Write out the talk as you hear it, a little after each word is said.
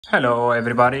Hello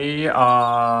everybody.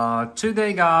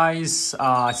 Today guys,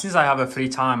 since I have a free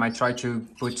time, I try to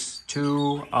put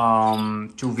two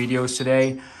videos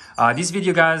today. This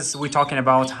video guys, we're talking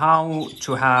about how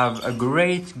to have a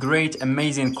great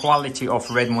amazing quality of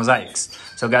red mosaics.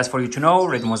 So guys, for you to know,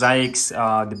 red mosaics,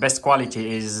 the best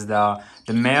quality is the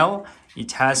male.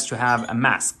 It has to have a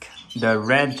mask, the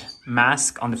red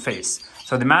mask on the face.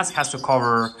 So the mask has to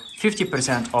cover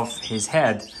 50% of his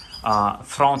head.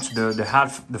 Front, the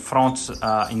half in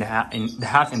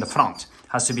the front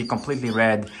has to be completely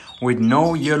red with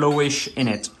no yellowish in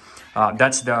it.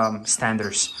 That's the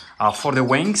standards. For the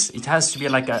wings, it has to be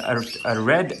like a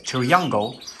red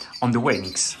triangle on the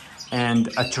wings and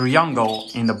a triangle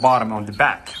in the bottom on the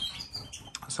back.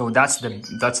 So that's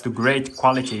the great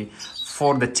quality.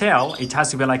 For the tail, it has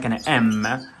to be like an M.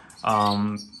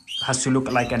 Has to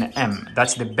look like an M.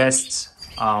 That's the best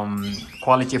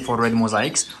quality for red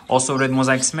mosaics. Also, red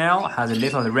mosaic smell has a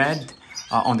little red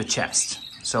on the chest.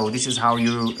 So this is how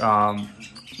you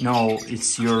know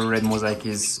if your red mosaic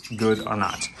is good or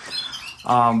not.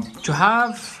 To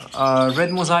have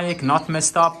red mosaic not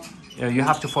messed up, you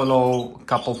have to follow a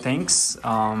couple things.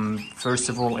 First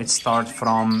of all, it starts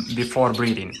from before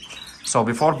breeding. So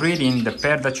before breeding, the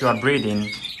pair that you are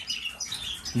breeding,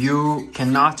 you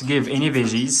cannot give any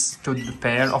veggies to the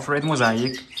pair of red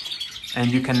mosaic, and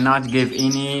you cannot give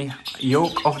any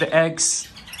yolk of the eggs.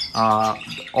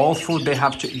 All food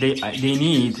they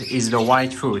need is the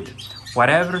white food,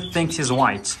 whatever thinks is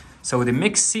white. So the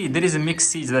mixed seed, there is a mixed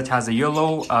seeds that has a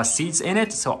yellow seeds in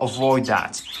it, so avoid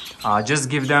that. Just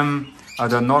give them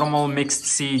the normal mixed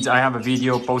seeds. I have a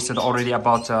video posted already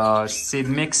about seed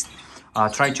mix.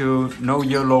 Try to no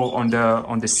yellow on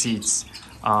the seeds.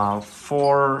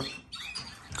 For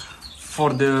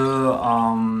the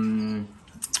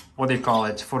what they call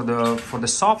it, for the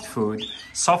soft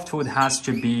food has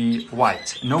to be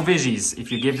white, no veggies.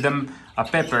 If you give them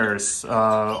peppers,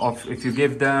 if you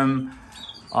give them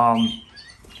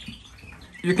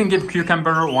you can give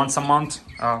cucumber once a month.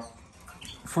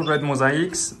 For red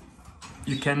mosaics,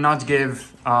 you cannot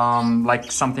give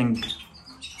like something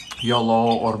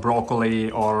yellow or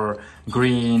broccoli or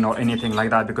green or anything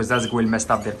like that, because that will mess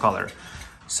up their color.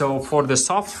 So for the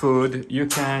soft food, you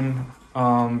can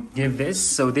give this.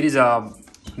 So there is a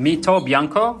mito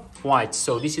bianco white.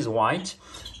 So this is white.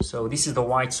 So this is the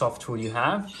white soft food you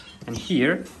have, and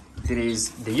here there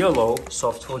is the yellow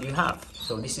soft food you have.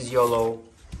 So this is yellow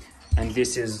and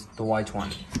this is the white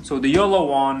one. So the yellow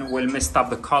one will mess up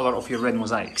the color of your red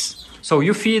mosaics. So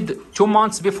you feed 2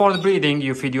 months before the breeding,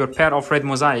 you feed your pair of red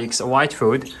mosaics a white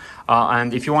food,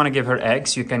 and if you want to give her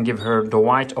eggs, you can give her the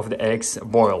white of the eggs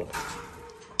boiled,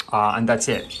 and that's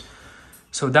it.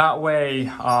 So that way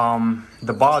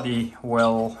the body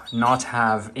will not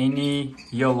have any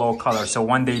yellow color. So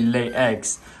when they lay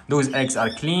eggs, those eggs are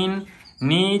clean,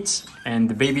 neat, and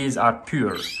the babies are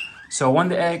pure. So when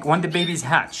the babies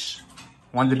hatch,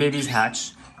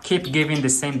 keep giving the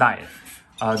same diet.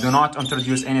 Do not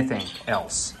introduce anything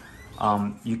else.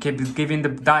 You keep giving the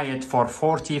diet for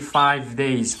 45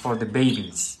 days for the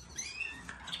babies.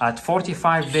 At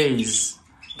 45 days,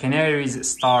 canaries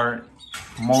start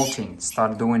molting,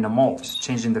 start doing the molt,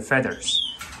 changing the feathers,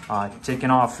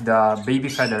 taking off the baby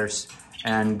feathers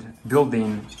and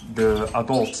building the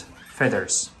adult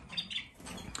feathers.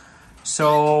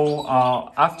 So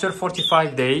after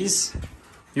 45 days,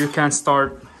 you can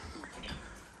start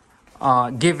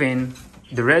giving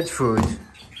the red food.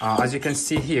 As you can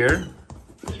see here,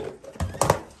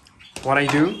 what I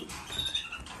do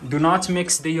not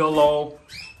mix the yellow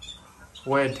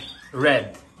with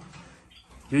red.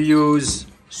 You use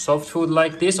soft food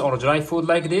like this or dry food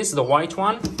like this, the white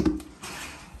one,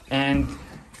 and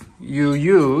you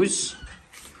use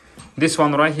this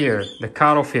one right here, the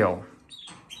chlorophyll.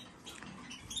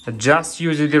 Just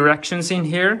use the directions in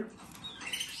here.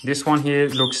 This one here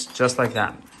looks just like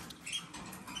that.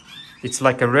 It's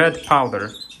like a red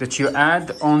powder that you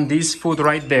add on this food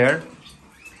right there,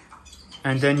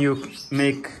 and then you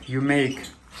make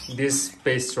this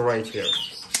paste right here.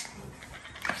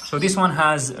 So this one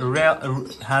has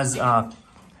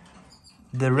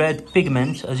the red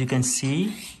pigment, as you can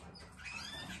see.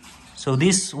 So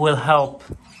this will help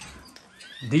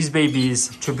these babies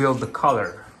to build the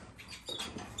color.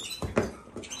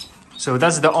 So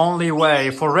that's the only way.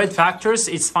 For red factors,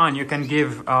 it's fine. You can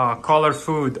give color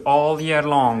food all year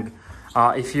long.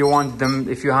 If you want them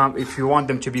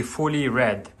to be fully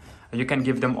red, you can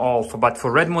give them all. But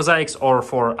for red mosaics or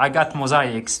for agate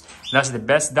mosaics, that's the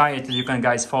best diet you can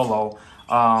guys follow.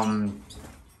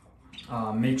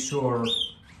 Make sure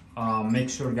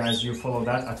guys you follow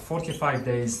that at 45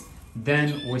 days.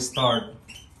 Then we start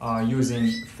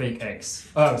using fake eggs.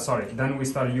 Oh, sorry. Then we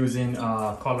start using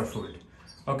color food.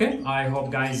 Okay, I hope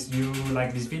guys you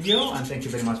like this video, and thank you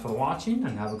very much for watching,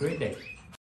 and have a great day.